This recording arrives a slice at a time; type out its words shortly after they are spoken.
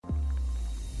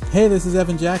Hey, this is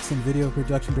Evan Jackson, Video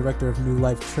Production Director of New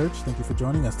Life Church. Thank you for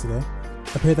joining us today.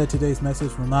 I pray that today's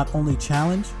message will not only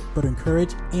challenge, but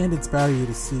encourage and inspire you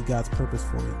to see God's purpose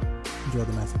for you. Enjoy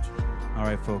the message. All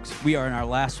right, folks. We are in our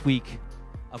last week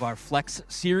of our Flex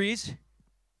series.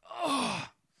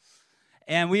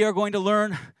 And we are going to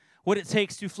learn what it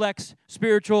takes to flex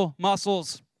spiritual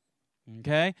muscles.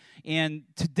 Okay? And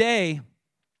today,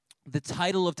 the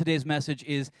title of today's message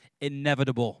is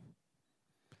Inevitable.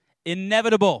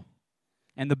 Inevitable.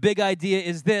 And the big idea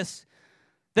is this: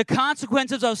 the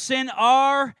consequences of sin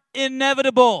are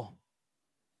inevitable,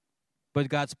 but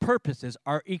God's purposes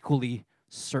are equally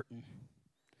certain.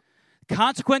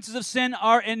 Consequences of sin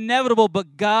are inevitable,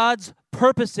 but God's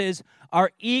purposes are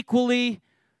equally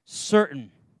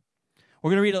certain.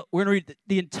 We're going to read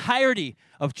the entirety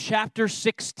of chapter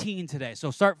 16 today.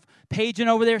 So start paging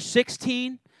over there,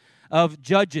 16 of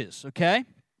Judges, okay?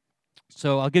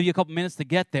 So I'll give you a couple minutes to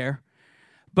get there.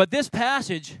 But this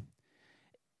passage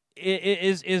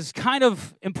is kind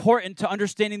of important to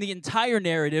understanding the entire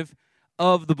narrative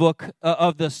of the book,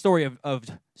 of the story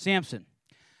of Samson.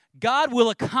 God will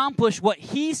accomplish what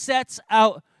he sets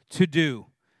out to do,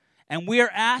 and we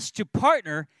are asked to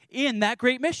partner in that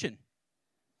great mission.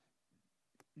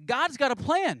 God's got a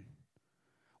plan.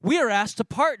 We are asked to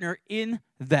partner in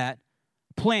that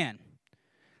plan.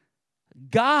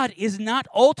 God is not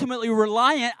ultimately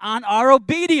reliant on our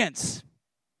obedience.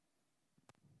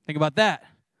 Think about that.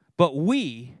 But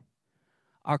we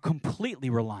are completely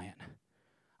reliant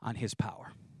on his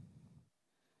power.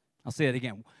 I'll say that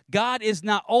again. God is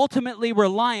not ultimately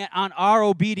reliant on our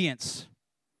obedience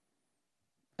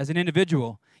as an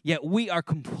individual, yet we are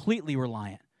completely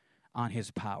reliant on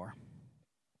his power.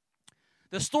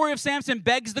 The story of Samson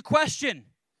begs the question,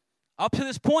 up to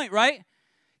this point, right?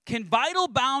 Can vital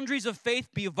boundaries of faith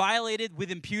be violated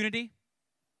with impunity?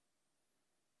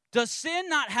 Does sin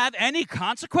not have any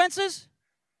consequences?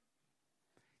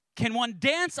 Can one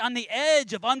dance on the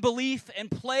edge of unbelief and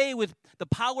play with the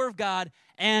power of God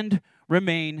and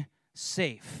remain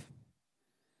safe?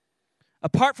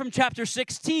 Apart from chapter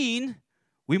 16,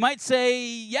 we might say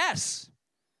yes.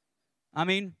 I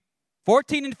mean,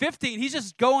 14 and 15, he's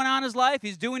just going on his life.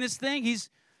 He's doing his thing.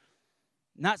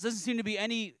 Doesn't seem to be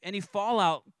any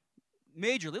fallout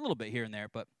majorly, a little bit here and there,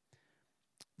 but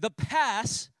the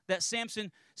pass that Samson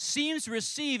seems to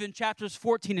receive in chapters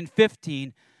 14 and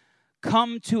 15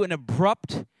 come to an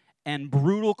abrupt and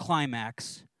brutal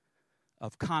climax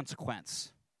of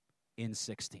consequence in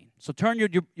 16. So turn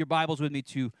your Bibles with me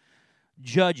to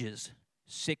Judges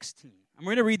 16. I'm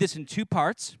going to read this in two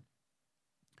parts,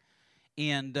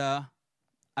 and I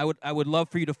would love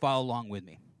for you to follow along with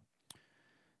me.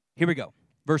 Here we go.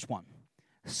 Verse 1.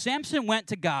 Samson went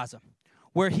to Gaza,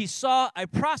 where he saw a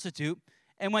prostitute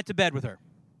and went to bed with her.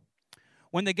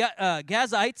 When the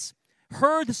Gazites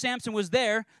heard that Samson was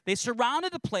there, they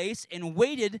surrounded the place and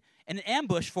waited in an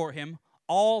ambush for him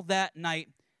all that night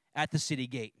at the city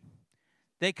gate.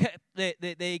 They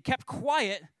kept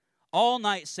quiet all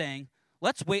night, saying,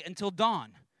 "Let's wait until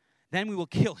dawn, then we will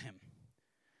kill him."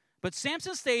 But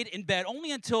Samson stayed in bed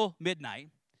only until midnight.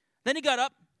 Then he got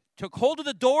up, took hold of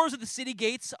the doors of the city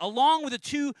gates along with the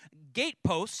two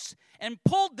gateposts, and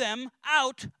pulled them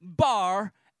out,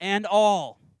 bar and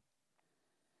all.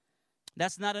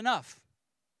 That's not enough.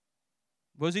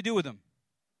 What does he do with them?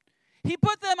 He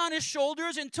put them on his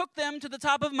shoulders and took them to the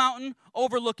top of a mountain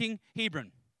overlooking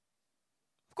Hebron.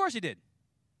 Of course he did.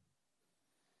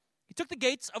 He took the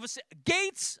gates of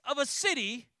a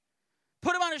city,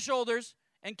 put them on his shoulders,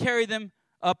 and carried them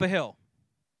up a hill.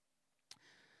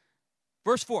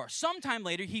 Verse 4, sometime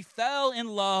later, he fell in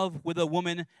love with a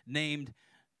woman named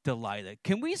Delilah.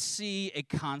 Can we see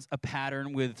a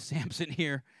pattern with Samson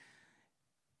here?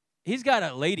 He's got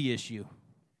a lady issue.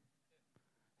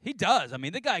 He does. I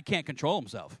mean, the guy can't control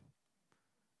himself.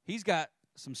 He's got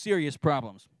some serious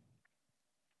problems.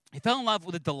 He fell in love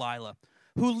with a Delilah,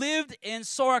 who lived in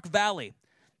Sorek Valley.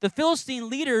 The Philistine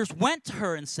leaders went to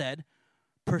her and said,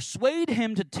 "Persuade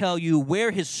him to tell you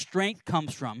where his strength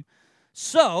comes from,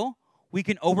 so we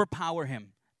can overpower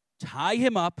him, tie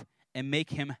him up, and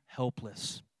make him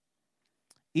helpless.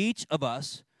 Each of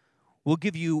us will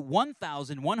give you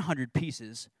 1,100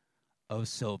 pieces of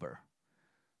silver."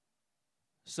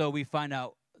 So we find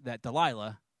out that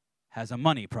Delilah has a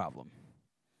money problem.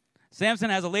 Samson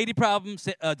has a lady problem.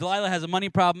 Delilah has a money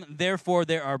problem. Therefore,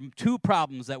 there are two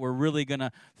problems that we're really going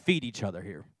to feed each other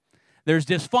here. There's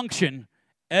dysfunction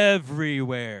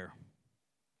everywhere.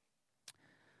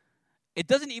 It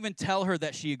doesn't even tell her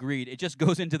that she agreed. It just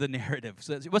goes into the narrative.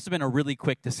 So it must have been a really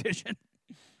quick decision.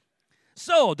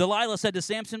 So Delilah said to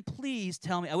Samson, please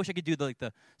tell me. I wish I could do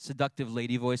the seductive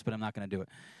lady voice, but I'm not going to do it.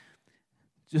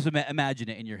 Just imagine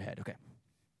it in your head. Okay.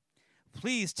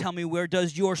 Please tell me, where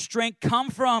does your strength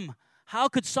come from? How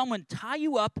could someone tie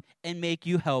you up and make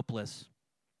you helpless?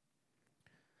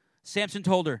 Samson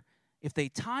told her, if they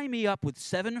tie me up with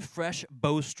 7 fresh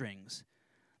bowstrings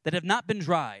that have not been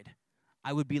dried,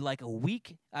 I would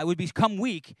become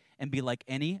weak and be like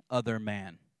any other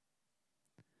man.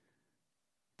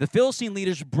 The Philistine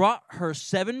leaders brought her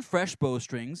 7 fresh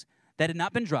bowstrings that had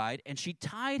not been dried, and she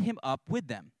tied him up with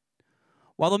them.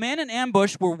 While the men in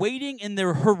ambush were waiting in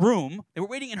her room,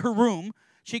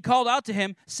 she called out to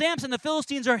him, Samson, the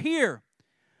Philistines are here.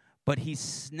 But he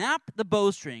snapped the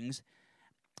bowstrings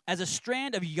as a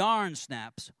strand of yarn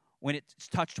snaps when it's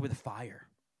touched with fire.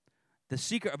 The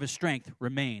secret of his strength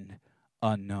remained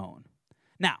unknown.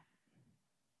 Now,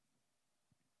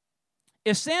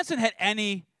 if Samson had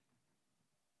any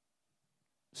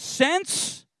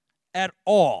sense at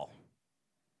all,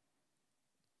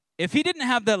 if he didn't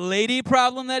have the lady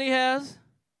problem that he has,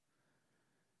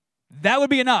 that would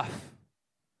be enough.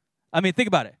 I mean, think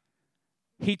about it.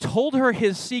 He told her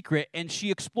his secret, and she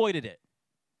exploited it.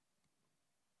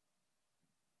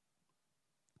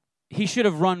 He should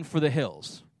have run for the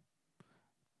hills.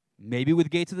 Maybe with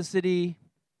gates of the city.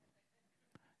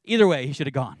 Either way, he should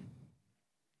have gone.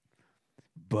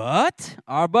 But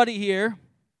our buddy here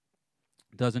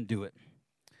doesn't do it.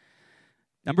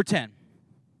 Number 10.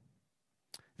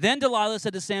 Then Delilah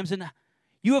said to Samson,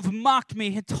 you have mocked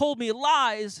me and told me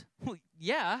lies. Well,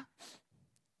 yeah.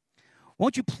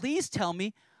 Won't you please tell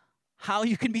me how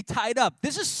you can be tied up?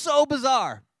 This is so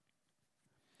bizarre.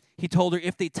 He told her,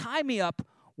 if they tie me up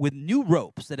with new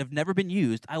ropes that have never been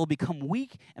used, I will become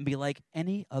weak and be like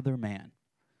any other man.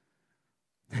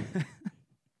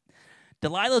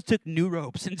 Delilah took new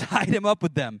ropes and tied him up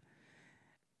with them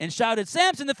and shouted,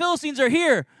 Samson, the Philistines are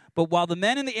here. But while the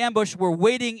men in the ambush were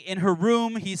waiting in her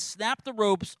room, he snapped the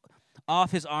ropes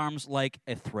off his arms like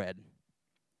a thread.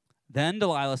 Then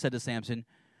Delilah said to Samson,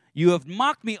 you have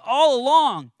mocked me all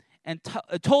along and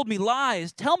told me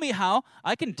lies. Tell me how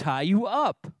I can tie you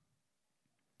up.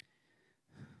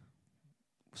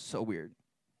 So weird.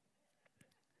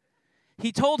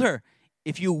 He told her,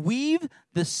 if you weave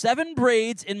the 7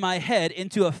 braids in my head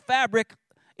into a fabric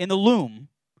in the loom,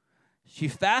 she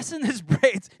fastened his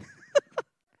braids.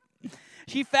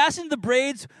 She fastened the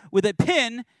braids with a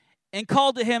pin and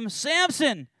called to him,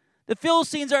 Samson, the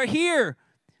Philistines are here.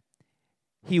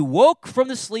 He woke from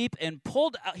the sleep and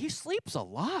pulled out. He sleeps a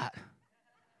lot.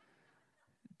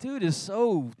 Dude is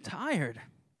so tired.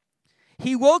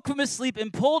 He woke from his sleep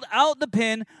and pulled out the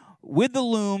pin with the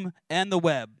loom and the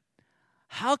web.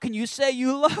 How can you say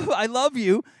I love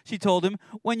you, she told him,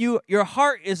 when your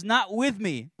heart is not with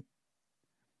me?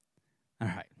 All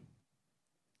right.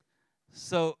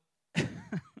 So,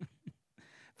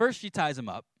 first she ties him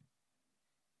up.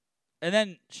 And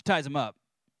then she ties him up.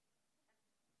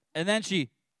 And then she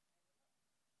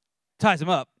ties him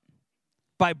up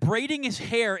by braiding his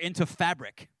hair into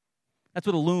fabric. That's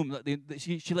what a loom,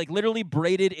 she like literally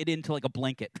braided it into like a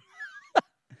blanket.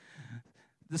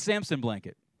 The Samson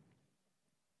blanket.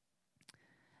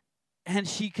 And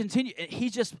she continued,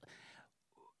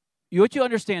 what you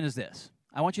understand is this.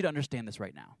 I want you to understand this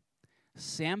right now.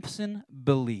 Samson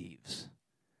believes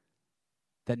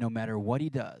that no matter what he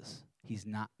does, he's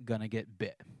not going to get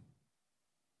bit.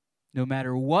 No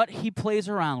matter what he plays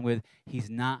around with, he's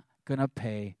not going to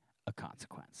pay a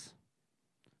consequence.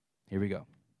 Here we go.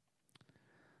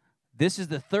 This is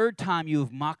the 3rd time you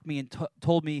have mocked me and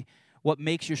told me what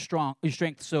makes your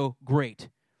strength so great.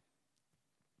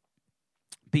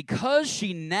 Because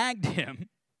she nagged him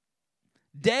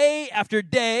day after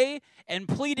day and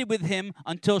pleaded with him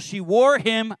until she wore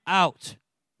him out.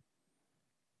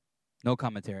 No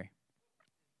commentary.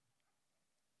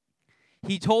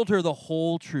 He told her the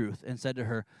whole truth and said to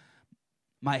her,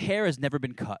 my hair has never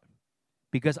been cut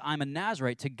because I'm a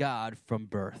Nazirite to God from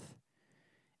birth.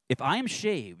 If I am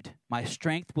shaved, my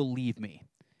strength will leave me,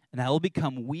 and I will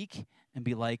become weak and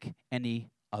be like any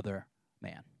other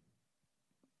man.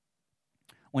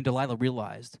 When Delilah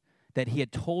realized that he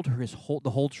had told her the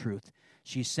whole truth,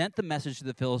 she sent the message to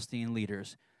the Philistine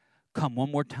leaders, come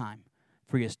one more time,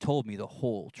 for he has told me the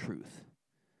whole truth.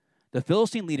 The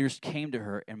Philistine leaders came to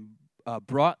her and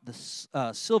brought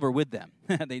the silver with them.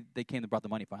 They came and brought the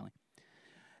money finally.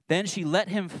 Then she let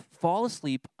him fall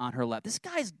asleep on her lap. This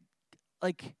guy's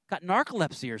like got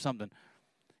narcolepsy or something.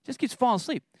 Just keeps falling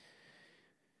asleep.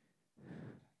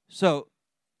 So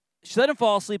she let him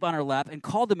fall asleep on her lap and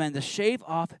called the men to shave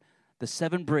off the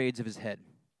 7 braids of his head.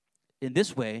 In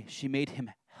this way, she made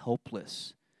him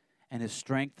helpless, and his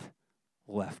strength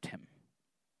left him.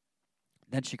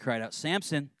 Then she cried out,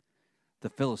 Samson, the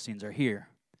Philistines are here.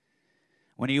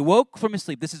 When he awoke from his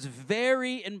sleep, this is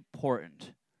very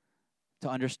important to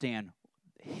understand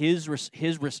his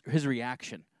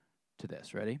reaction to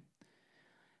this. Ready?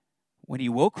 When he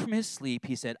woke from his sleep,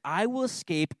 he said, I will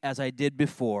escape as I did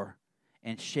before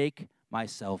and shake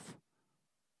myself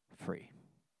free.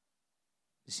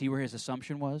 You see where his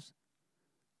assumption was?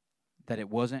 That it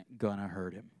wasn't going to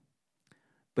hurt him.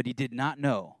 But he did not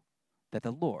know that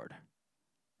the Lord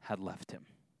had left him.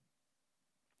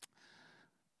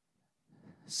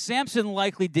 Samson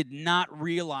likely did not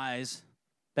realize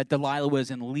that Delilah was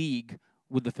in league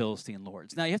with the Philistine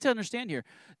lords. Now, you have to understand here,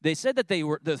 they said that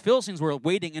the Philistines were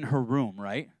waiting in her room,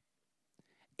 right?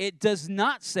 It does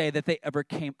not say that they ever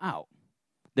came out.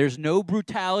 There's no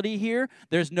brutality here.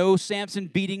 There's no Samson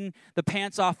beating the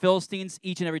pants off Philistines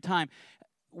each and every time.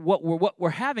 What we're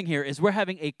having here is we're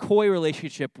having a coy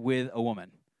relationship with a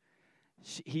woman.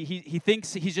 He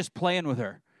thinks he's just playing with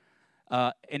her.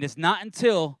 And it's not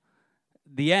until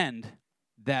the end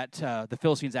that the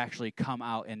Philistines actually come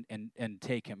out and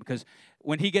take him. Because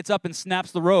when he gets up and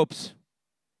snaps the ropes,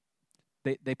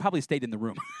 they probably stayed in the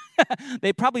room.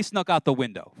 They probably snuck out the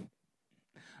window.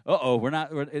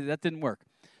 That didn't work.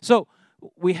 So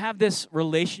we have this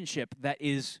relationship that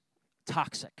is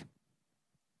toxic.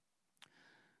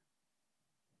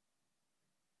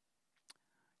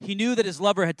 He knew that his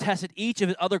lover had tested each of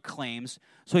his other claims,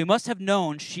 so he must have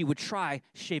known she would try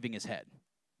shaving his head.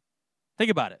 Think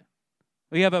about it.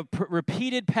 We have a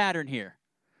repeated pattern here.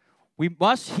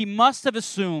 He must have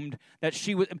assumed that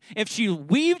she would, if she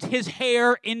weaved his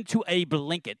hair into a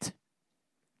blanket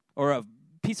or a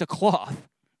piece of cloth,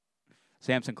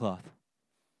 Samson cloth,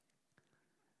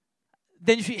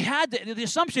 then she had the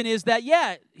assumption is that,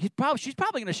 she's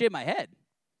probably going to shave my head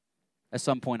at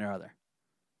some point or other.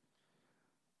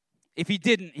 If he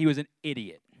didn't, he was an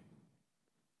idiot.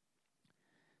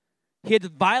 He had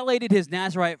violated his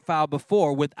Nazirite vow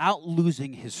before without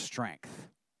losing his strength.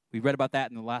 We read about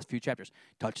that in the last few chapters.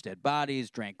 Touched dead bodies,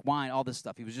 drank wine, all this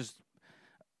stuff. He was just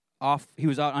off. He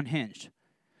was out unhinged.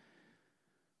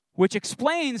 Which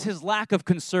explains his lack of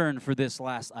concern for this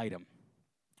last item.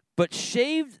 But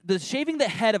shaving the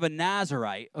head of a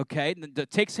Nazirite, okay,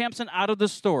 take Samson out of the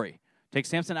story. Take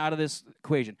Samson out of this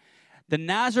equation. The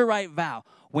Nazirite vow,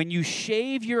 when you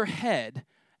shave your head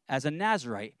as a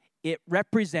Nazirite, it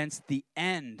represents the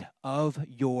end of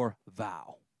your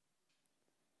vow.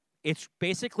 It's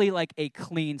basically like a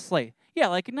clean slate. Yeah,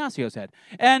 like Ignacio's head.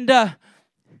 And the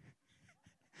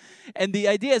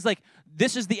idea is like,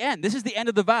 this is the end. This is the end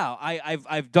of the vow.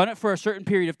 I've done it for a certain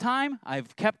period of time.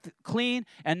 I've kept clean,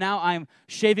 and now I'm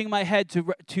shaving my head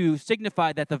to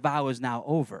signify that the vow is now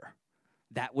over.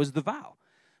 That was the vow.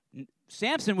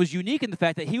 Samson was unique in the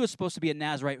fact that he was supposed to be a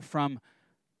Nazirite from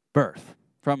birth,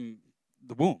 from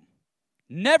the womb.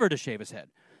 Never to shave his head.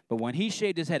 But when he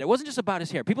shaved his head, it wasn't just about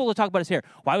his hair. People will talk about his hair.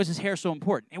 Why was his hair so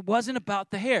important? It wasn't about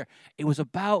the hair. It was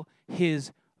about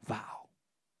his vow,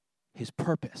 his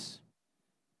purpose,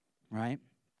 right?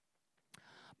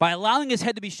 By allowing his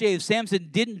head to be shaved, Samson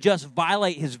didn't just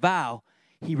violate his vow,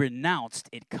 he renounced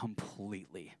it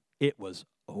completely. It was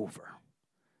over.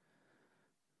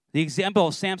 The example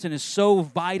of Samson is so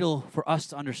vital for us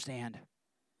to understand.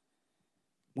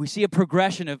 We see a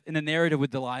progression in the narrative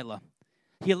with Delilah.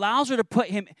 He allows her to put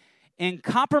him in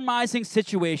compromising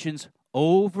situations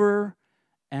over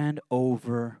and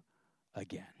over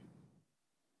again.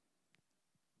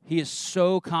 He is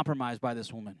so compromised by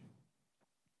this woman.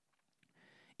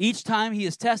 Each time he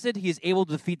is tested, he is able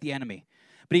to defeat the enemy.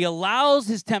 But he allows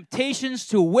his temptations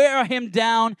to wear him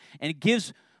down and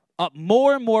gives up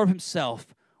more and more of himself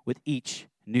with each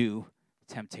new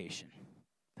temptation.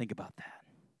 Think about that.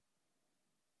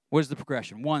 What is the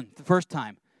progression? One, the first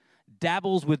time,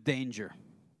 dabbles with danger.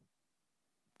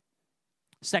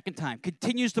 Second time,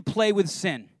 continues to play with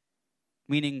sin,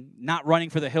 meaning not running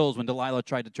for the hills when Delilah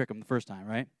tried to trick him the first time,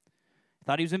 right?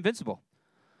 Thought he was invincible.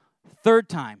 Third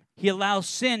time, he allows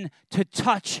sin to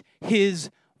touch his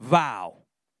vow.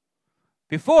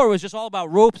 Before, it was just all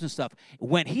about ropes and stuff.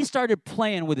 When he started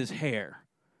playing with his hair,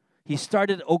 he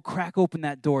started to crack open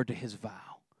that door to his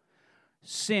vow.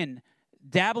 Sin,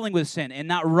 dabbling with sin and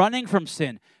not running from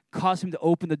sin, caused him to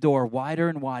open the door wider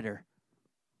and wider,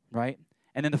 right?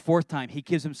 And then the fourth time, he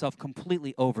gives himself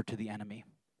completely over to the enemy.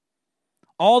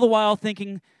 All the while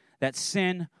thinking that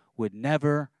sin would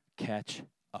never catch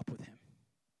up with him.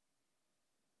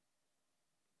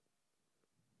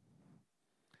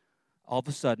 All of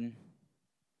a sudden,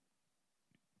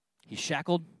 he's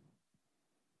shackled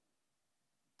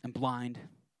and blind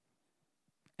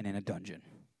and in a dungeon.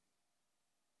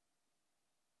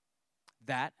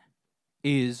 That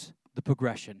is the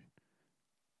progression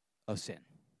of sin.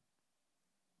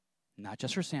 Not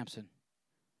just for Samson,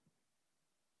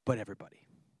 but everybody.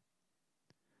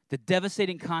 The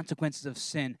devastating consequences of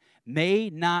sin may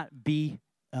not be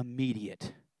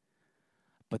immediate,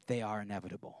 but they are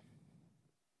inevitable.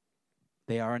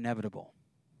 They are inevitable.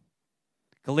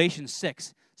 Galatians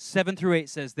 6, 7 through 8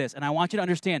 says this, and I want you to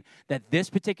understand that this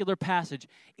particular passage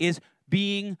is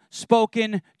being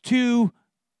spoken to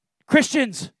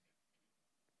Christians.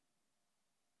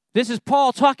 This is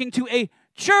Paul talking to a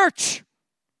church.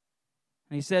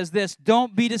 And he says this,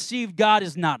 don't be deceived, God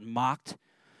is not mocked.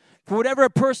 For whatever a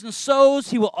person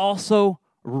sows, he will also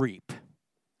reap.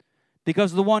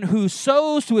 Because the one who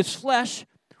sows to his flesh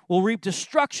will reap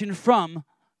destruction from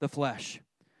the flesh.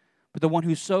 But the one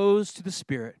who sows to the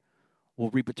Spirit will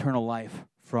reap eternal life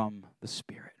from the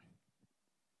Spirit.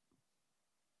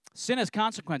 Sin has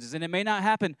consequences, and it may not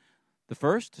happen the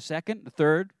first, the second, the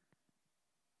third.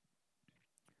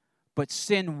 But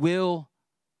sin will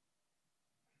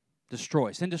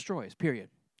destroy. Sin destroys, period.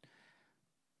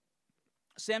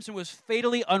 Samson was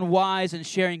fatally unwise in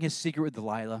sharing his secret with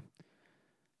Delilah.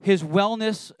 His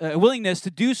willingness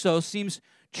to do so seems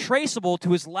traceable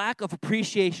to his lack of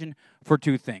appreciation for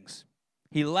two things.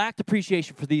 He lacked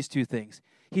appreciation for these two things.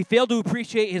 He failed to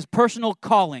appreciate his personal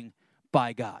calling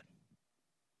by God.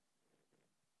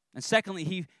 And secondly,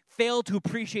 he failed to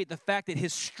appreciate the fact that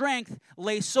his strength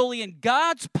lay solely in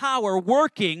God's power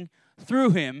working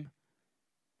through him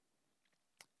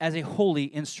as a holy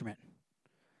instrument.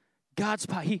 God's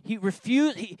power. He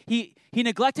refused, he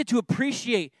neglected to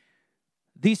appreciate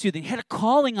these two things. He had a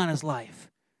calling on his life.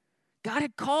 God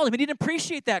had called him. He didn't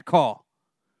appreciate that call.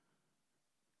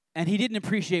 And he didn't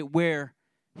appreciate where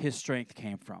his strength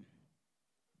came from.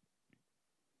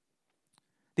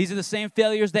 These are the same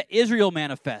failures that Israel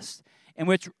manifests, and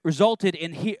which resulted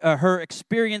in her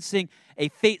experiencing a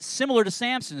fate similar to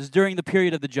Samson's during the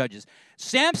period of the Judges.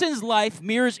 Samson's life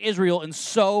mirrors Israel in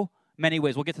so many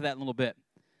ways. We'll get to that in a little bit.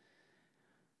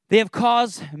 They have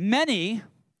caused many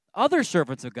other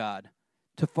servants of God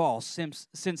to fall since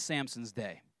Samson's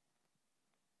day.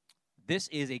 This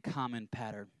is a common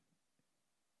pattern.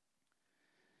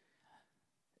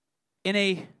 In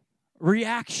a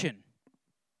reaction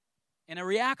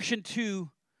to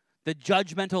the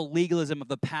judgmental legalism of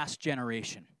the past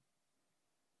generation,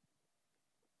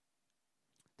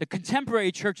 the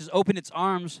contemporary church has opened its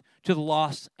arms to the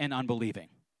lost and unbelieving.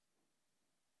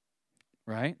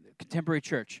 Right? Contemporary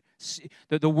church.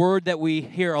 The word that we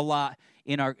hear a lot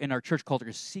in our church culture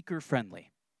is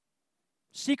seeker-friendly.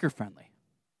 Seeker-friendly.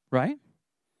 Right?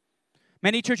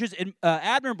 Many churches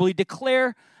admirably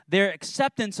declare their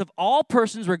acceptance of all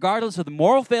persons regardless of the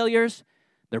moral failures,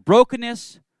 their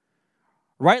brokenness,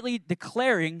 rightly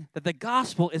declaring that the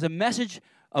gospel is a message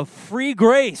of free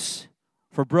grace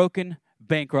for broken,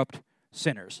 bankrupt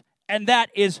sinners. And that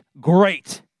is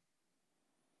great.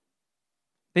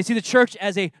 They see the church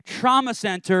as a trauma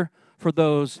center for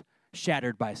those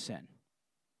shattered by sin.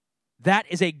 That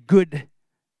is a good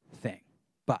thing.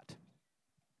 But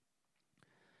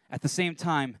at the same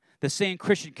time, the same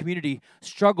Christian community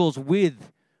struggles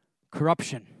with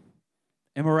corruption,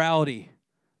 immorality,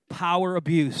 power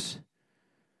abuse,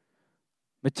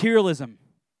 materialism,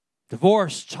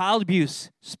 divorce, child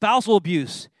abuse, spousal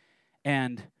abuse,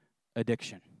 and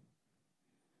addiction.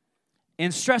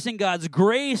 In stressing God's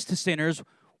grace to sinners,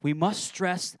 we must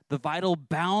stress the vital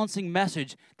balancing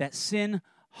message that sin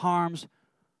harm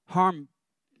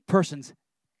persons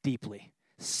deeply.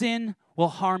 Sin will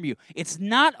harm you. It's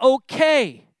not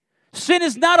okay. Sin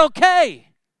is not okay.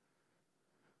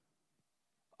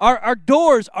 Our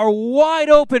doors are wide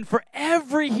open for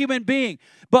every human being.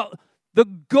 But the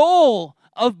goal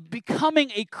of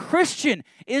becoming a Christian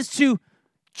is to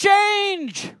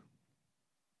change.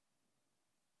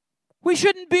 We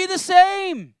shouldn't be the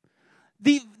same.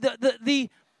 The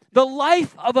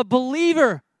life of a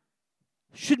believer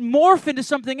should morph into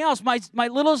something else. My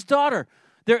littlest daughter,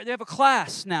 they have a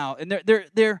class now, and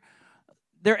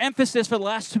their emphasis for the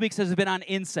last 2 weeks has been on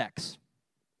insects.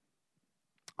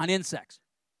 On insects.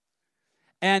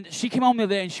 And she came home the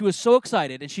other day, and she was so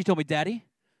excited, and she told me, Daddy,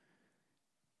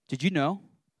 did you know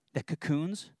that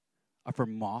cocoons are for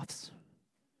moths,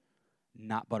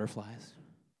 not butterflies?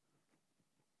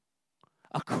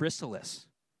 A chrysalis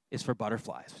is for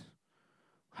butterflies.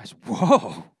 I said,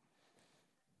 whoa,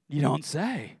 you don't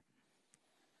say.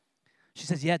 She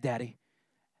says, yeah, Daddy.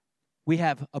 We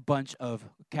have a bunch of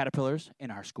caterpillars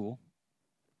in our school,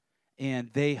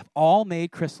 and they have all made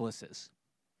chrysalises.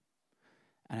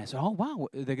 And I said, oh, wow,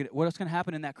 what's going to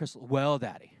happen in that chrysalis? Well,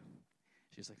 Daddy.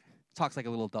 She's like, talks like a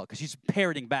little adult because she's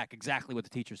parroting back exactly what the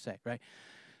teachers say, right?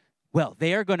 Well,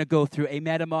 they are going to go through a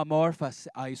metamorphosis,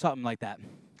 something like that.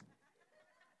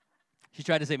 She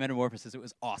tried to say metamorphosis. It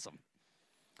was awesome.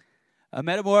 A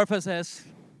metamorphosis,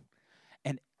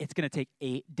 and it's going to take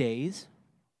 8 days.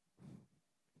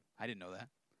 I didn't know that.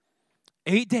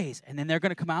 8 days, and then they're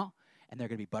going to come out, and they're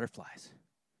going to be butterflies.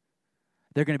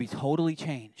 They're going to be totally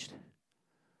changed.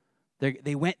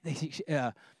 She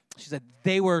said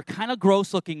they were kind of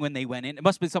gross looking when they went in. It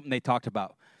must be something they talked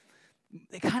about.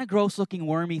 They kind of gross looking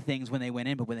wormy things when they went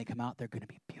in, but when they come out, they're going to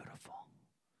be beautiful.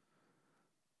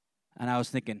 And I was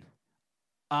thinking,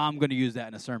 I'm going to use that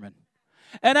in a sermon.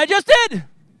 And I just did.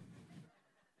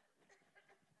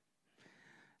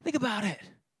 Think about it.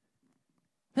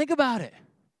 Think about it.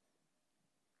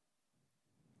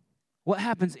 What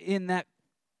happens in that,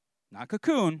 not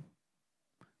cocoon,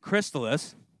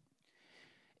 chrysalis,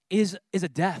 is a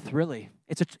death, really.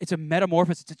 It's a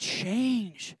metamorphosis. It's a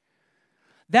change.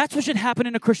 That's what should happen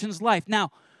in a Christian's life.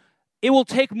 Now, it will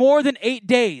take more than 8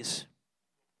 days.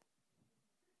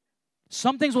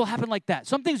 Some things will happen like that.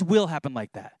 Some things will happen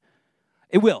like that.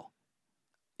 It will.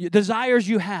 The desires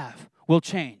you have will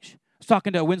change. I was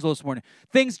talking to Winslow this morning.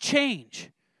 Things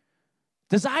change.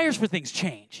 Desires for things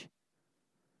change.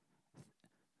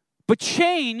 But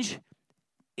change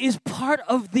is part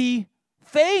of the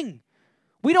thing.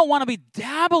 We don't want to be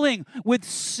dabbling with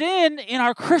sin in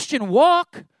our Christian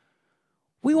walk.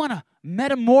 We want to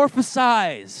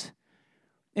metamorphosize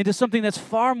into something that's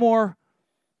far more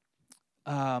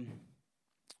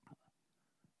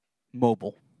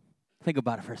mobile. Think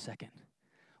about it for a second.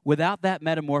 Without that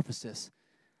metamorphosis,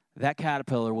 that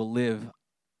caterpillar will live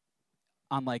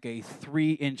on like a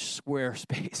 3-inch square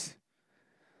space.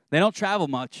 They don't travel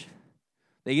much.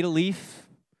 They eat a leaf,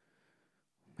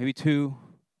 maybe 2,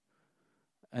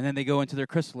 and then they go into their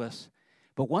chrysalis.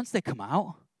 But once they come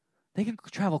out, they can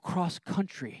travel cross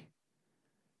country.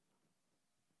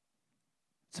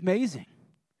 It's amazing.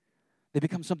 They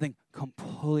become something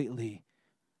completely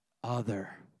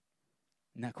other.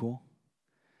 Isn't that cool?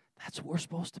 That's what we're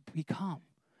supposed to become.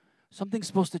 Something's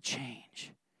supposed to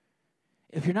change.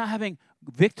 If you're not having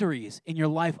victories in your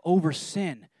life over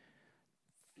sin,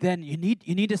 then you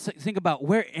need to think about,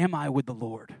 where am I with the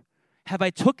Lord? Have I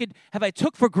taken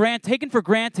for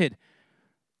granted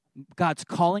God's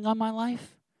calling on my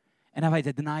life? And have I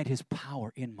denied his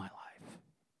power in my life?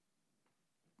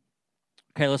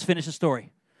 Okay, let's finish the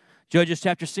story. Judges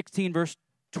chapter 16, verse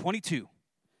 22.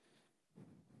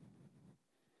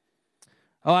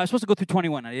 Oh, I was supposed to go through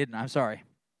 21. I didn't. I'm sorry.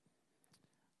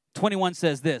 21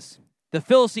 says this. The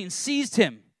Philistines seized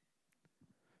him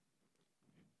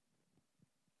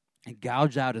and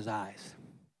gouged out his eyes.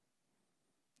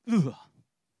 Ugh.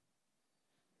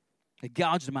 They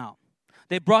gouged him out.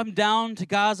 They brought him down to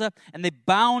Gaza, and they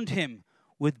bound him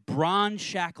with bronze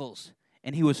shackles,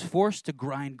 and he was forced to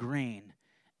grind grain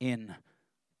in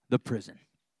the prison.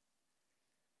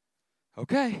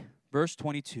 Okay, verse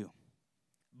 22.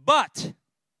 But,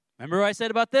 remember what I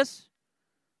said about this?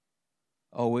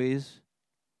 Always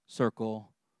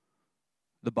circle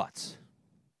the buts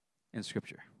in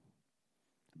Scripture.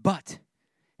 But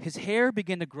his hair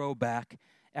began to grow back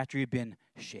after he had been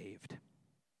shaved.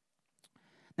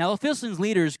 Now the Philistines'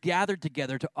 leaders gathered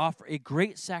together to offer a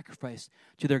great sacrifice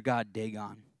to their god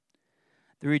Dagon.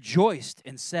 They rejoiced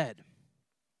and said,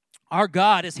 "Our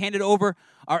God has handed over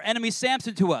our enemy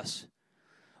Samson to us."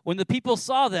 When the people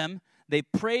saw them, they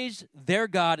praised their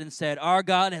God and said, "Our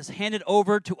God has handed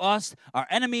over to us our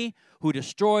enemy who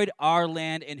destroyed our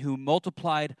land and who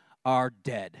multiplied our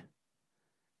dead."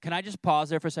 Can I just pause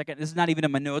there for a second? This is not even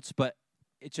in my notes, but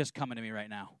it's just coming to me right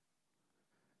now.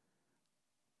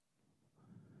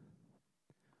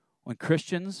 When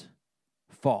Christians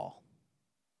fall,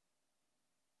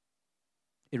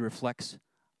 it reflects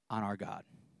on our God.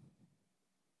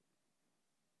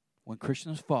 When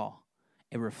Christians fall,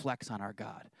 it reflects on our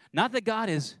God. Not that God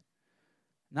is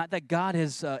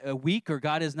weak or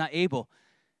God is not able.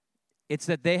 It's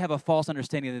that they have a false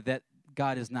understanding that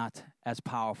God is not as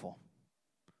powerful.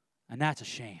 And that's a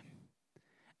shame.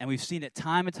 And we've seen it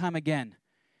time and time again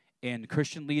in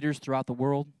Christian leaders throughout the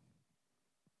world.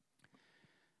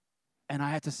 And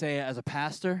I have to say, as a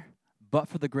pastor, but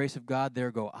for the grace of God,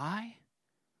 there go I.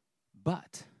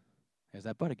 But, there's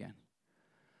that but again.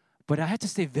 But I have to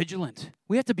stay vigilant.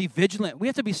 We have to be vigilant. We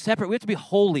have to be separate. We have to be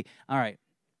holy. All right,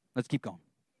 let's keep going.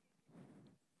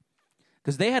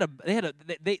 Because they had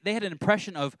an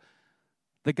impression of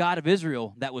the God of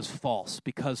Israel that was false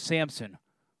because Samson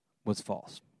was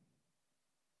false.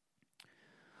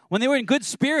 When they were in good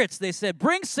spirits, they said,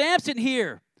 "Bring Samson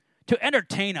here to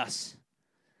entertain us."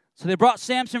 So they brought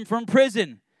Samson from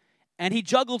prison, and he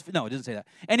juggled. No, it doesn't say that.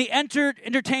 And he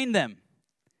entertained them.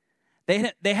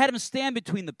 They had him stand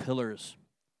between the pillars.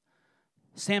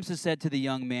 Samson said to the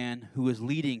young man who was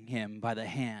leading him by the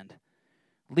hand,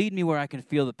 "Lead me where I can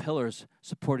feel the pillars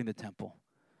supporting the temple,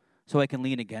 so I can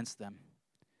lean against them."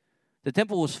 The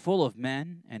temple was full of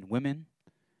men and women,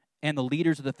 and the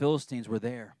leaders of the Philistines were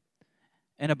there.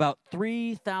 And about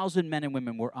 3,000 men and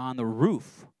women were on the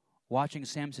roof watching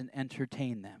Samson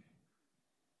entertain them.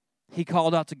 He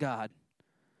called out to God,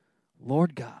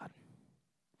 "Lord God,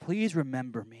 please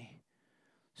remember me.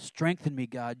 Strengthen me,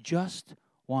 God, just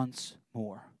once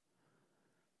more.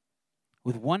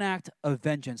 With one act of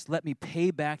vengeance, let me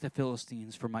pay back the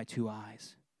Philistines for my 2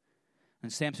 eyes."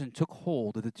 And Samson took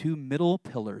hold of the 2 middle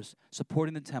pillars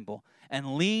supporting the temple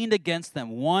and leaned against them,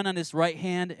 one on his right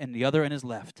hand and the other on his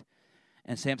left.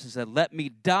 And Samson said, "Let me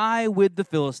die with the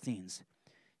Philistines."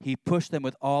 He pushed them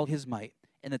with all his might,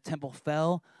 and the temple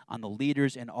fell on the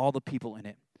leaders and all the people in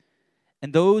it.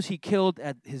 And those he killed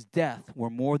at his death were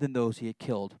more than those he had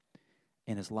killed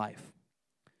in his life.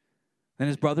 Then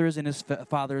his brothers and his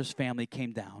father's family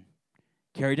came down,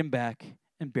 carried him back,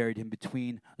 and buried him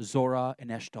between Zorah and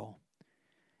Eshtaol,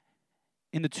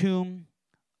 in the tomb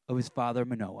of his father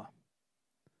Manoah.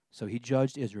 So he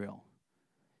judged Israel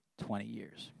 20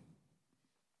 years.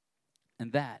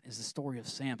 And that is the story of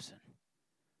Samson.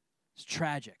 It's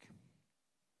tragic.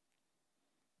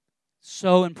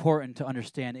 So important to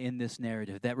understand in this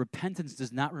narrative that repentance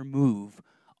does not remove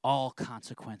all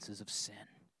consequences of sin.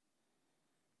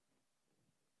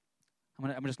 I'm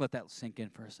gonna just let that sink in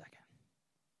for a second.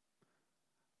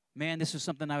 Man, this is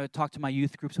something I would talk to my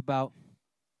youth groups about.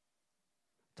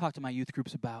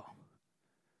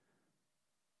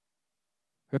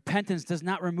 Repentance does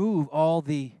not remove all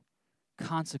the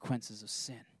consequences of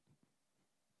sin.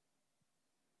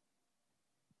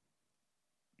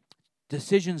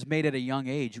 Decisions made at a young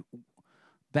age,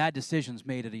 bad decisions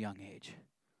made at a young age,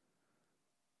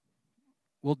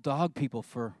 will dog people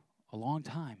for a long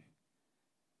time.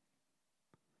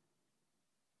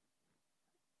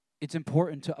 It's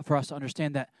important for us to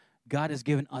understand that God has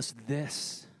given us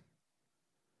this.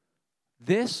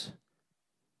 This,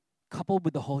 coupled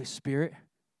with the Holy Spirit,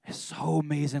 is so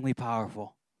amazingly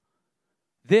powerful.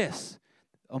 This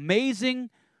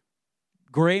amazing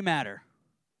gray matter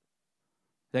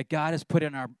that God has put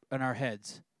in our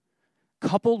heads,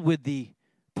 coupled with the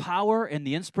power and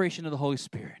the inspiration of the Holy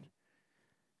Spirit,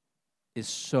 is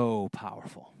so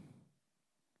powerful.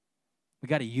 We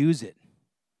got to use it,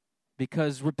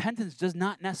 because repentance does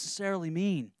not necessarily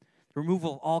mean the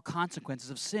removal of all consequences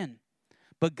of sin.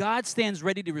 But God stands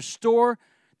ready to restore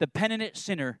the penitent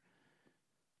sinner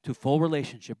to full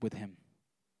relationship with him.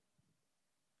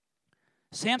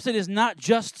 Samson is not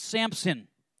just Samson.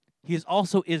 He is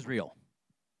also Israel.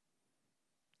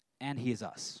 And he is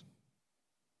us.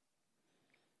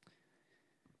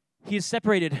 He is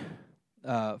separated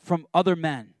from other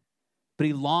men, but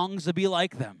he longs to be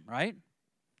like them, right?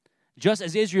 Just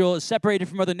as Israel is separated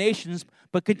from other nations,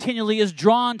 but continually is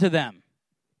drawn to them.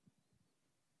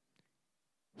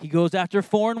 He goes after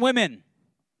foreign women,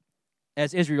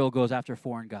 as Israel goes after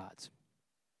foreign gods.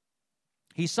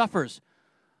 He suffers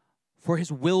for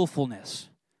his willfulness,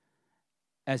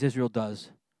 as Israel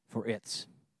does for its.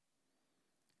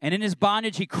 And in his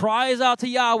bondage, he cries out to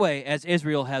Yahweh, as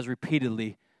Israel has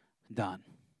repeatedly done.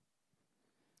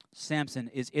 Samson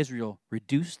is Israel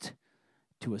reduced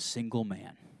to a single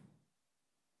man.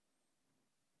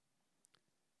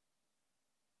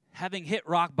 Having hit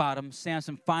rock bottom,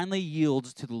 Samson finally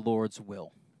yields to the Lord's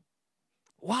will.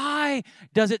 Why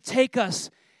does it take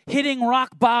us hitting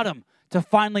rock bottom to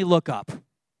finally look up?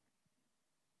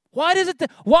 Why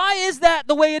is that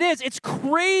the way it is? It's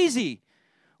crazy.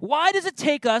 Why does it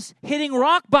take us hitting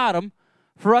rock bottom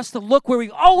for us to look where we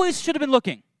always should have been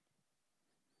looking?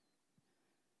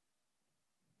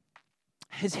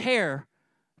 His hair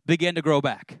began to grow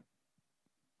back,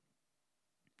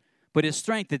 but his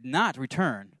strength did not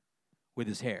return with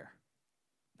his hair.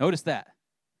 Notice that.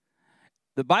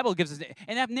 The Bible gives us,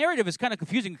 and that narrative is kind of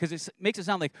confusing because it makes it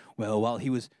sound like, well, while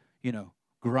he was,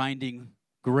 grinding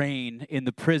grain in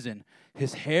the prison,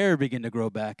 his hair began to grow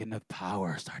back and the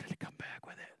power started to come back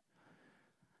with it.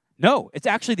 No, it's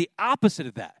actually the opposite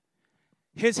of that.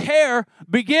 His hair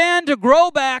began to grow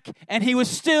back and he was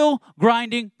still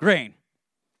grinding grain.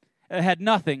 It had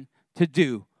nothing to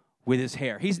do with his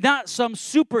hair. He's not some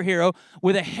superhero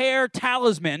with a hair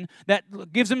talisman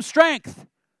that gives him strength.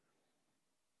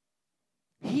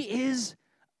 He is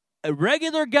a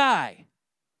regular guy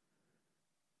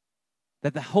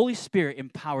that the Holy Spirit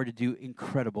empowered to do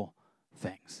incredible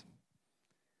things.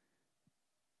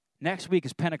 Next week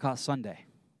is Pentecost Sunday.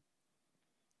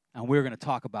 And we're going to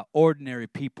talk about ordinary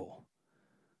people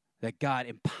that God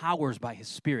empowers by His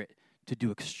Spirit to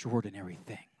do extraordinary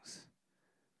things.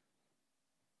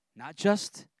 Not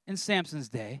just in Samson's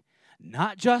day,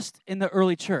 not just in the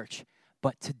early church,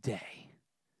 but today.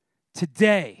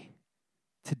 Today.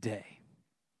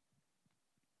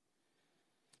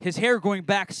 His hair growing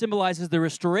back symbolizes the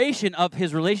restoration of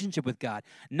his relationship with God,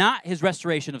 not his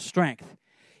restoration of strength.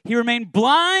 He remained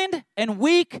blind and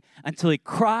weak until he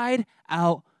cried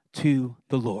out to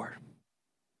the Lord.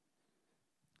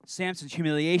 Samson's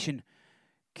humiliation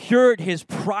cured his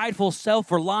prideful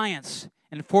self-reliance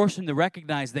and forced him to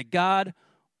recognize that God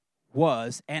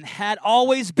was and had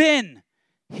always been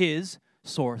his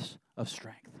source of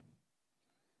strength.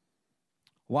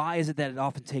 Why is it that it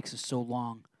often takes us so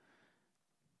long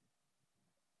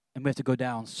and we have to go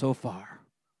down so far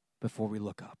before we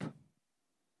look up?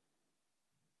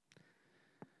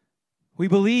 We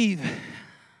believe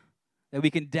that we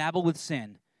can dabble with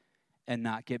sin and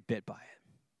not get bit by it.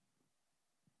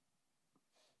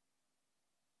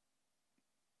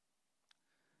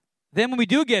 Then when we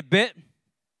do get bit,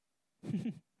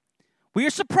 we are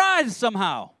surprised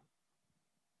somehow.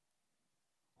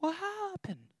 What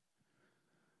happened?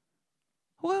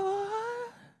 What's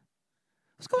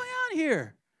going on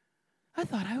here? I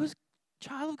thought I was a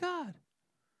child of God.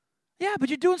 Yeah, but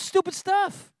you're doing stupid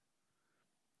stuff.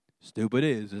 Stupid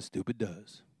is as stupid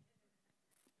does.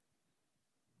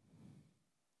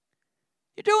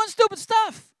 You're doing stupid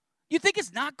stuff. You think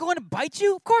it's not going to bite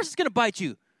you? Of course it's going to bite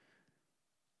you.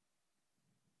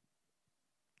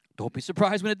 Don't be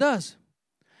surprised when it does.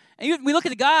 And we look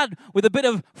at God with a bit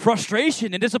of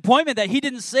frustration and disappointment that He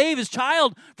didn't save His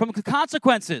child from the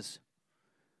consequences.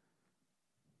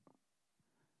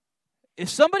 If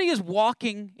somebody is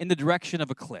walking in the direction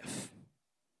of a cliff,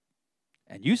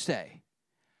 and you say,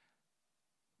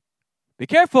 be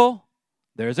careful,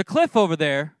 there's a cliff over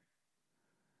there.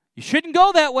 You shouldn't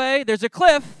go that way, there's a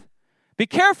cliff. Be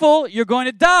careful, you're going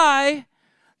to die.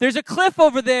 There's a cliff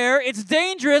over there. It's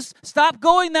dangerous. Stop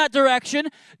going that direction.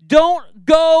 Don't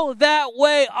go that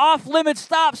way. Off limits.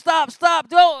 Stop.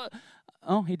 Don't.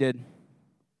 Oh, he did.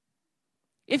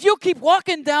 If you keep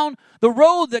walking down the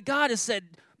road that God has said,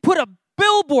 put a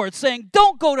billboard saying,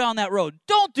 don't go down that road.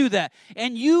 Don't do that.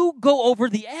 And you go over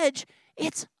the edge,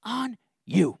 it's on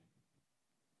you.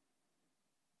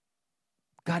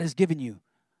 God has given you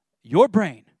your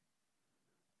brain,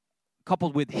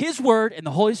 coupled with His Word and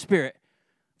the Holy Spirit,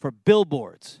 for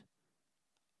billboards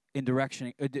in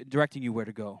directing you where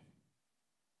to go.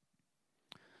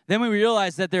 Then we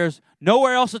realize that there's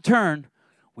nowhere else to turn.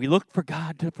 We look for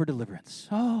God for deliverance.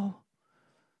 Oh,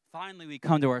 finally we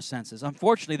come to our senses.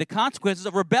 Unfortunately, the consequences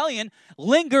of rebellion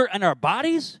linger in our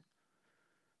bodies,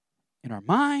 in our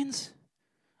minds,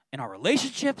 in our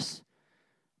relationships,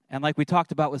 and like we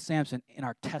talked about with Samson, in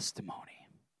our testimony.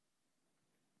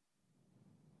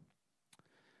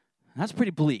 And that's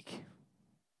pretty bleak.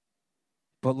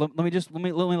 But let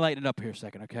me lighten it up here a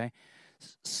second, okay?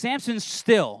 Samson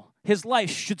his life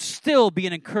should still be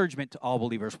an encouragement to all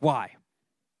believers. Why?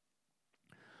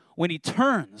 When he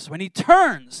turns,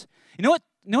 you know what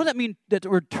that means? That the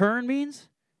word turn means?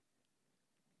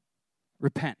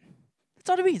 Repent. That's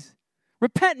all it means.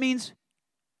 Repent means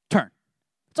turn.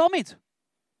 That's all it means.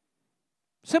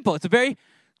 Simple. It's a very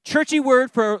churchy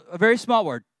word for a very small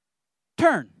word.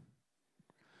 Turn.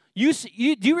 Do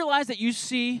you realize that you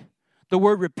see the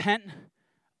word repent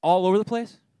all over the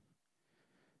place?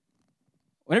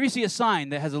 Whenever you see a sign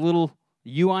that has a little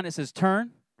U on it that says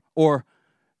turn or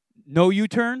no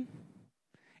U-turn,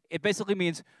 it basically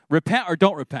means repent or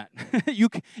don't repent.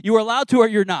 You are allowed to or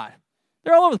you're not.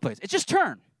 They're all over the place. It's just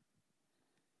turn.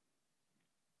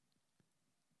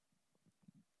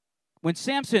 When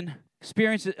Samson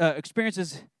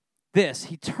experiences this,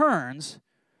 he turns,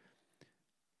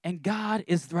 and God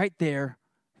is right there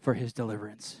for his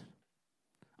deliverance.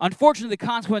 Unfortunately, the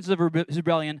consequences of his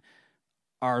rebellion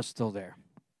are still there.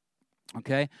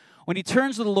 Okay? When he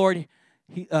turns to the Lord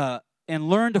and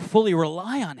learned to fully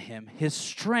rely on Him, his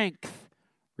strength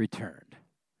returned.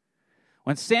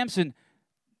 When Samson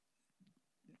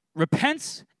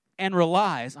repents and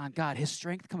relies on God, his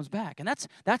strength comes back. And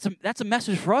that's a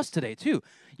message for us today, too.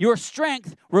 Your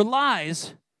strength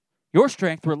relies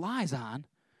on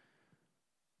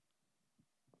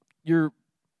your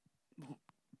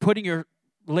putting your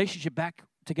relationship back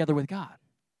together with God.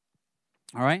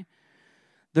 All right?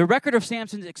 The record of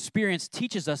Samson's experience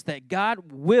teaches us that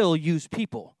God will use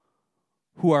people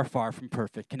who are far from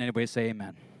perfect. Can anybody say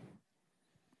amen?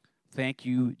 Thank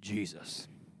you, Jesus.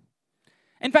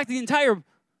 In fact, the entire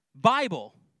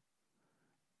Bible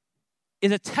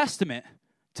is a testament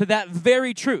to that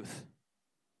very truth.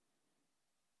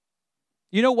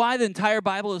 You know why the entire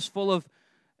Bible is full of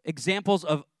examples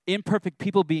of imperfect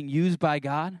people being used by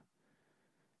God?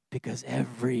 Because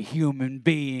every human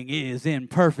being is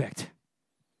imperfect.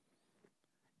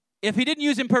 If he didn't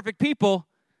use imperfect people,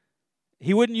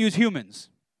 he wouldn't use humans.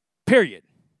 Period.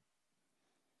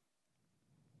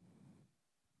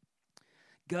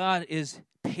 God is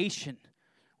patient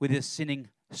with his sinning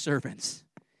servants,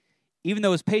 even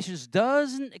though his patience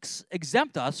doesn't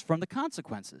exempt us from the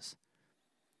consequences.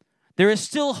 There is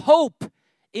still hope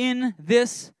in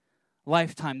this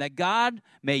lifetime that God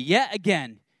may yet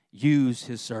again use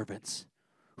his servants,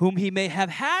 whom he may have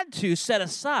had to set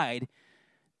aside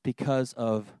because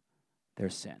of their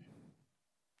sin.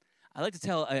 I like to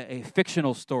tell a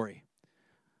fictional story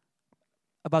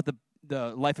about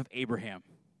the life of Abraham.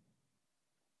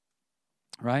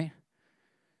 Right?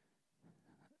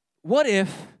 What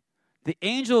if the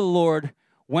angel of the Lord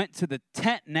went to the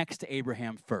tent next to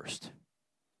Abraham first?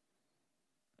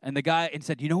 And the guy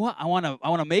said, you know what? I want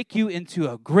to make you into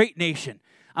a great nation.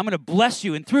 I'm going to bless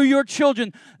you. And through your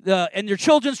children and your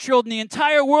children's children, the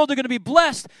entire world are going to be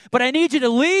blessed. But I need you to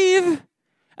leave,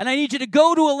 and I need you to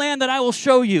go to a land that I will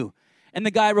show you. And the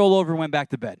guy rolled over and went back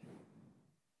to bed.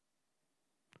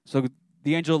 So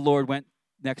the angel of the Lord went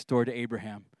next door to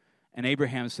Abraham. And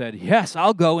Abraham said, yes,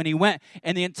 I'll go. And he went.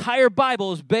 And the entire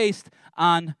Bible is based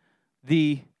on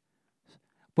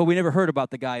but we never heard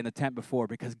about the guy in the tent before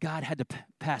because God had to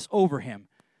pass over him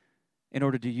in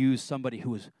order to use somebody who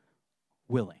was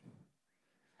willing.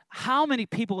 How many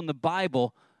people in the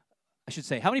Bible, I should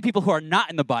say, how many people who are not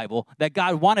in the Bible that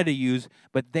God wanted to use,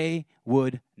 but they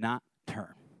would not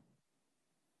turn?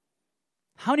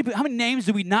 How many names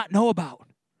do we not know about?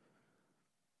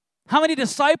 How many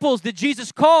disciples did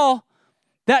Jesus call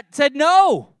that said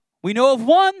no? We know of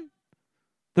one,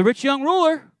 the rich young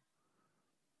ruler.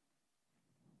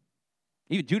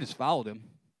 Even Judas followed him.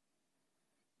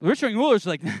 The rich young ruler's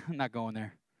like, I'm not going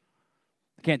there.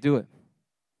 I can't do it.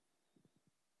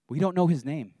 We don't know his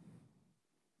name.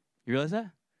 You realize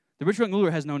that? The rich young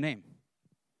ruler has no name.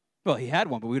 Well, he had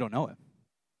one, but we don't know it.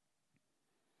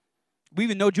 We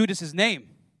even know Judas's name.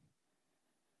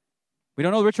 We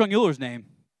don't know the rich young ruler's name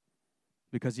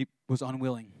because he was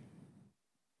unwilling.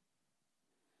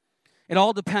 It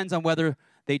all depends on whether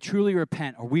they truly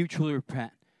repent or we truly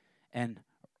repent and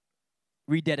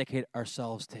rededicate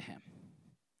ourselves to him.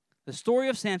 The story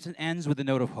of Samson ends with a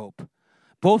note of hope,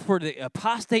 both for the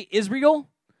apostate Israel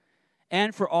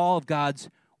and for all of God's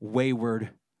wayward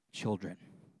children.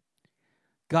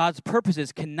 God's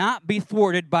purposes cannot be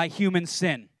thwarted by human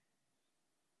sin.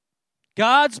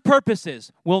 God's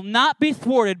purposes will not be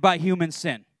thwarted by human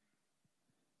sin.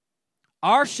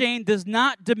 Our shame does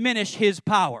not diminish his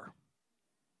power.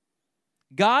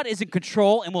 God is in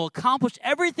control and will accomplish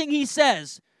everything he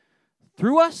says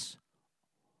through us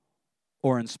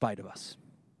or in spite of us.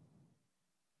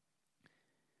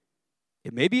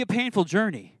 It may be a painful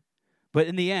journey, but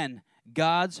in the end,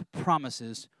 God's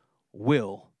promises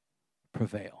will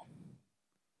prevail.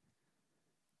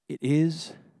 It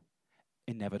is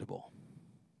inevitable.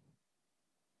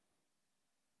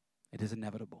 It is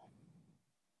inevitable.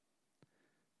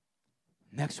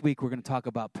 Next week, we're going to talk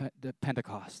about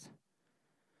Pentecost.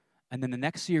 And then the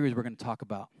next series we're going to talk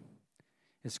about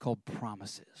is called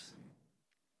Promises.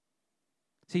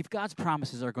 See, if God's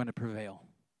promises are going to prevail,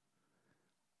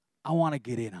 I want to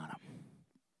get in on them.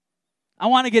 I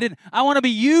want to get in. I want to be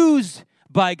used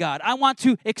by God. I want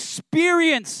to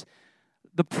experience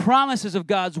the promises of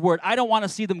God's word. I don't want to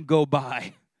see them go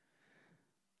by.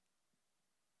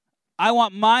 I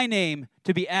want my name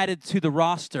to be added to the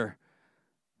roster,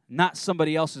 not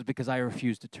somebody else's because I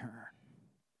refuse to turn.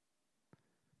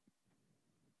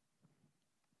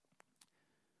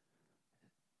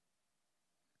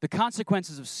 The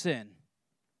consequences of sin,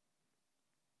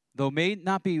 though may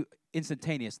not be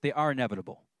instantaneous, they are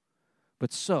inevitable.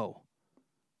 But so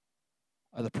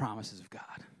are the promises of God.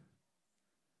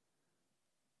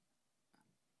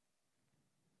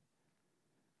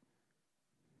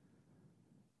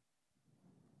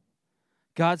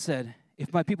 God said,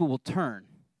 if my people will turn,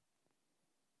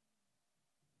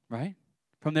 right,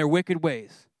 from their wicked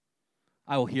ways,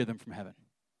 I will hear them from heaven.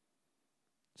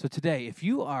 So today, if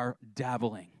you are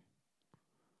dabbling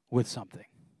with something,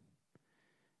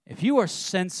 if you are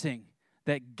sensing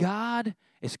that God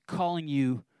is calling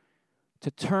you to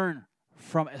turn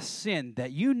from a sin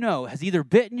that you know has either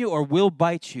bitten you or will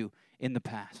bite you in the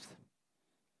past.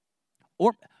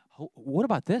 Or what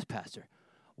about this, Pastor?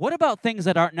 What about things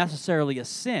that aren't necessarily a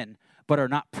sin but are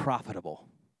not profitable?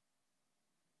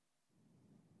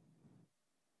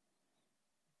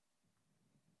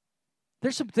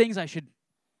 There's some things I should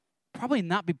probably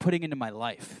not be putting into my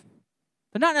life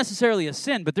They're not necessarily a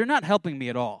sin, but they're not helping me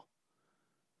at all.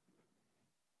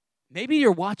 Maybe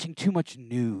you're watching too much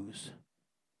news.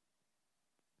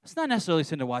 It's not necessarily a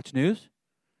sin to watch news.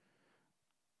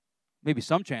 Maybe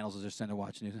some channels is a sin to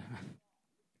watch news.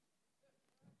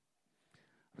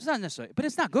 It's not necessarily, but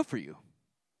it's not good for you.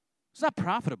 It's not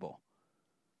profitable.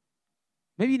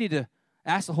 Maybe you need to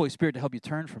ask the Holy Spirit to help you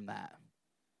turn from that.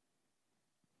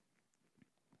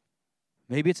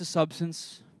 Maybe it's a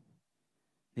substance.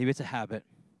 Maybe it's a habit.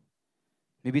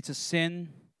 Maybe it's a sin.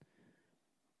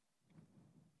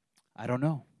 I don't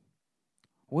know.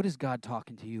 What is God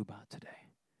talking to you about today?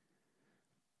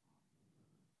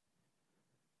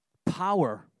 The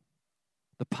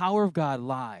power of God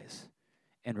lies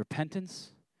in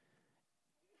repentance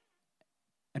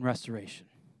and restoration.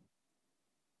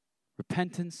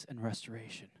 Repentance and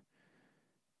restoration.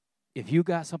 If you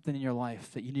got something in your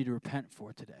life that you need to repent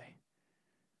for today,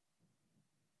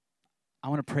 I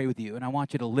want to pray with you, and I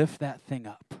want you to lift that thing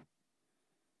up.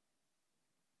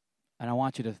 And I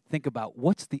want you to think about,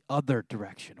 what's the other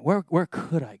direction? Where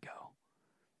could I go?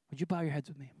 Would you bow your heads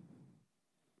with me?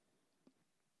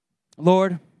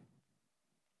 Lord,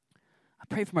 I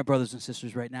pray for my brothers and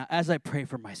sisters right now as I pray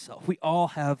for myself. We all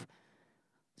have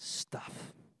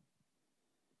stuff.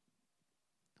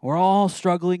 We're all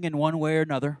struggling in one way or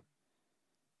another.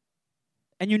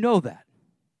 And you know that.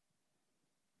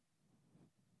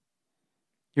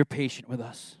 You're patient with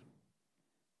us.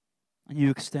 And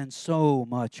you extend so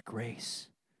much grace.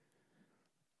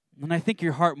 And I think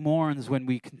your heart mourns when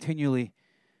we continually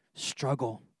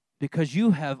struggle, because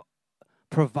you have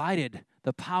provided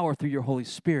the power through your Holy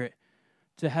Spirit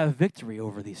to have victory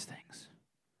over these things.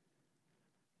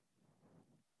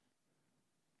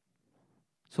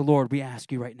 So, Lord, we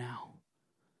ask you right now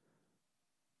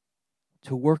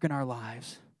to work in our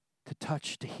lives, to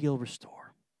touch, to heal,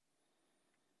 restore.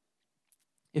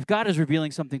 If God is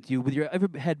revealing something to you with your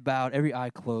every head bowed, every eye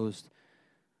closed,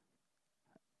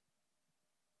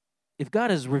 if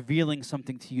God is revealing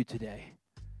something to you today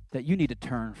that you need to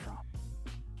turn from,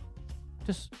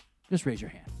 just raise your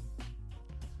hand.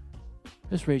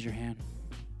 Just raise your hand.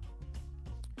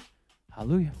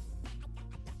 Hallelujah.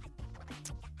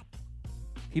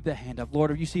 Keep that hand up.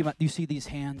 Lord, you see these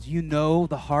hands. You know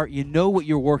the heart. You know what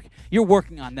you're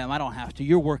working on them. I don't have to.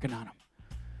 You're working on them.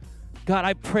 God,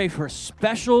 I pray for a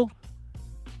special,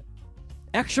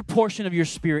 extra portion of your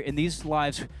Spirit in these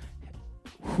lives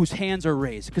whose hands are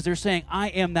raised, because they're saying, I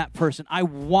am that person. I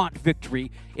want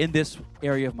victory in this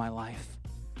area of my life.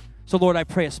 So, Lord, I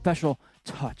pray a special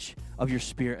touch of your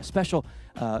Spirit, a special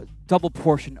double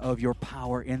portion of your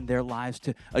power in their lives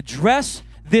to address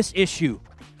this issue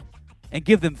and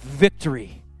give them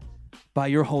victory by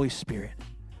your Holy Spirit.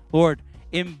 Lord,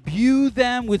 imbue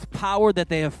them with power that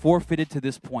they have forfeited to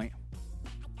this point.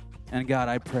 And God,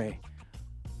 I pray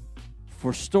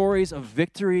for stories of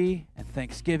victory and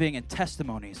thanksgiving and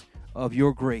testimonies of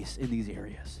your grace in these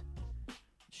areas. In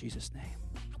Jesus' name.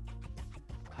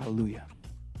 Hallelujah.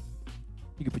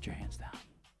 You can put your hands down.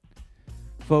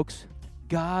 Folks,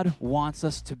 God wants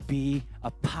us to be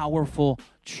a powerful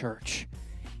church.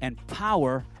 And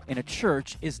power in a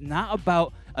church is not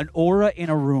about an aura in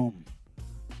a room.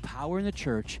 Power in the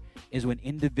church is when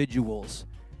individuals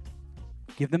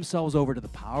give themselves over to the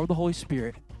power of the Holy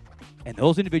Spirit, and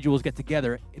those individuals get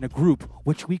together in a group,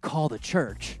 which we call the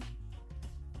church,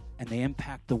 and they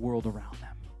impact the world around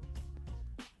them.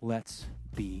 Let's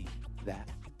be that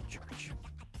church.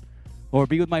 Lord,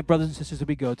 be with my brothers and sisters as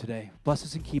we go today. Bless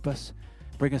us and keep us.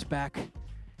 Bring us back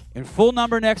in full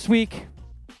number next week.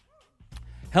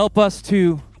 Help us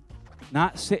to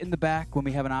not sit in the back when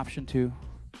we have an option to.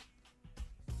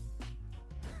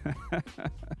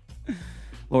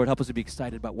 Lord, help us to be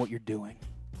excited about what you're doing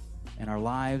in our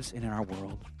lives and in our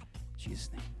world. In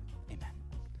Jesus' name, amen.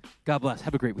 God bless.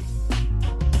 Have a great week.